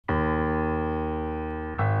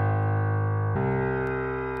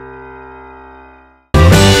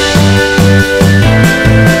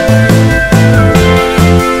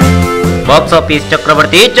Box office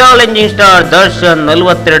ಚಕ್ರವರ್ತಿ challenging star Darshan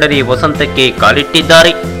 42ನೇ ವಸಂತಕ್ಕೆ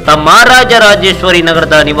ಕಾಲಿಟ್ಟಿದ್ದಾರೆ. ತಮ್ಮ ರಾಜರಾಜೇಶ್ವರಿ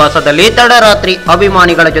ನಗರದ ನಿವಾಸದಲ್ಲಿ ತಡರಾತ್ರಿ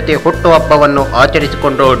ಅಭಿಮಾನಿಗಳ ಜೊತೆ ಹುಟ್ಟುಹಬ್ಬವನ್ನು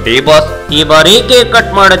ಆಚರಿಸಿಕೊಂಡು ಡಿ ಬಾಸ್ ಈ ಬಾರಿ ಕೇಕ್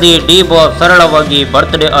ಕಟ್ ಮಾಡದೆ ಡಿ ಬಾಸ್ ಸರಳವಾಗಿ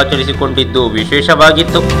ಬರ್ತ್ಡೇ ಆಚರಿಸಿಕೊಂಡಿದ್ದು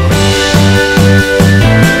ವಿಶೇಷವಾಗಿತ್ತು.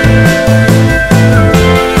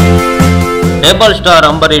 ರೆಬಲ್ ಸ್ಟಾರ್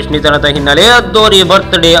ಅಂಬರೀಶ್ ನಿಧನದ ಹಿನ್ನೆಲೆ ಅದ್ದೂರಿ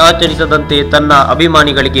ಬರ್ತ್ಡೇ ಆಚರಿಸದಂತೆ ತನ್ನ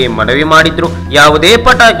ಅಭಿಮಾನಿಗಳಿಗೆ ಮನವಿ ಮಾಡಿದ್ರು. ಯಾವುದೇ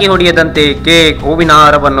ಪಟಾಕಿ ಹೊಡೆಯದಂತೆ ಕೇಕ್, ಹೂವಿನ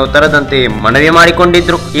ಹಾರವನ್ನು ತರದಂತೆ ಮನವಿ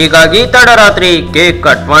ಮಾಡಿಕೊಂಡಿದ್ರು. ಹೀಗಾಗಿ ತಡರಾತ್ರಿ ಕೇಕ್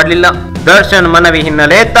ಕಟ್ ಮಾಡಲಿಲ್ಲ. ದರ್ಶನ್ ಮನವಿ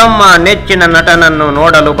ಹಿನ್ನೆಲೆ ತಮ್ಮ ನೆಚ್ಚಿನ ನಟನನ್ನು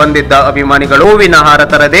ನೋಡಲು ಬಂದಿದ್ದ ಅಭಿಮಾನಿಗಳು ಹೂವಿನ ಹಾರ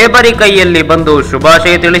ತರದೆ ಬರೀ ಕೈಯಲ್ಲಿ ಬಂದು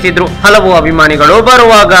ಶುಭಾಶಯ ತಿಳಿಸಿದ್ರು. ಹಲವು ಅಭಿಮಾನಿಗಳು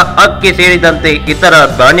ಬರುವಾಗ ಅಕ್ಕಿ ಸೇರಿದಂತೆ ಇತರ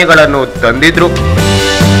ಧಾನ್ಯಗಳನ್ನು ತಂದಿದ್ರು.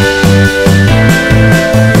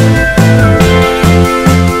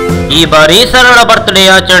 ಈ ಬಾರಿ ಸರಳ ಬರ್ತ್ಡೇ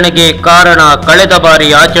ಆಚರಣೆಗೆ ಕಾರಣ ಕಳೆದ ಬಾರಿ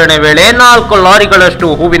ಆಚರಣೆ ವೇಳೆ 4 ಲಾರಿಗಳಷ್ಟು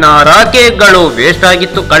ಹೂವಿನ ಹಾರ, ಕೇಕ್ಗಳು ವೇಸ್ಟ್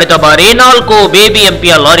ಆಗಿತ್ತು. ಕಳೆದ ಬಾರಿ 4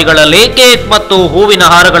 ಬಿಬಿಎಂಪಿಯ ಲಾರಿಗಳಲ್ಲಿ ಕೇಕ್ ಮತ್ತು ಹೂವಿನ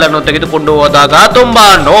ಹಾರಗಳನ್ನು ತೆಗೆದುಕೊಂಡು ಹೋದಾಗ ತುಂಬಾ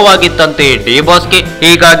ನೋವಾಗಿತ್ತಂತೆ ಡಿ ಬಾಸ್ಗೆ.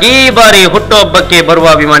 ಹೀಗಾಗಿ ಈ ಬಾರಿ ಹುಟ್ಟುಹಬ್ಬಕ್ಕೆ ಬರುವ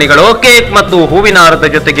ಅಭಿಮಾನಿಗಳು ಕೇಕ್ ಮತ್ತು ಹೂವಿನ ಹಾರದ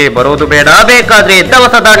ಜೊತೆಗೆ ಬರೋದು ಬೇಡ, ಬೇಕಾದ್ರೆ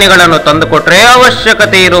ದವಸ ಧಾನ್ಯಗಳನ್ನು ತಂದುಕೊಟ್ರೆ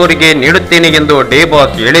ಅವಶ್ಯಕತೆ ಇರೋರಿಗೆ ನೀಡುತ್ತೇನೆ ಎಂದು ಡಿ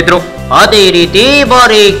ಬಾಸ್ ಹೇಳಿದ್ರು. ಅದೇ ರೀತಿ ಈ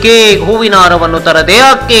ಬಾರಿ ಕೇಕ್, ಹೂವಿನ ಹಾರವನ್ನು ತರದೆ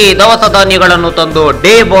ಅಕ್ಕಿ, ದವಸ ಧಾನ್ಯಗಳನ್ನು ತಂದು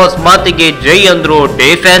ಡಿ ಬಾಸ್ ಮಾತಿಗೆ ಜೈ ಅಂದ್ರು ಡಿ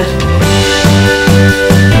ಫ್ಯಾನ್ಸ್.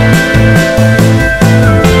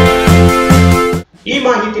 ಈ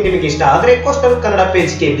ಮಾಹಿತಿ ನಿಮಗೆ ಇಷ್ಟ ಆದರೆ ಕೋಸ್ಟಲ್ ಕನ್ನಡ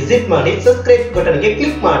ಪೇಜ್ಗೆ ವಿಸಿಟ್ ಮಾಡಿ, ಸಬ್ಸ್ಕ್ರೈಬ್ ಬಟನ್ಗೆ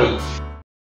ಕ್ಲಿಕ್ ಮಾಡಿ.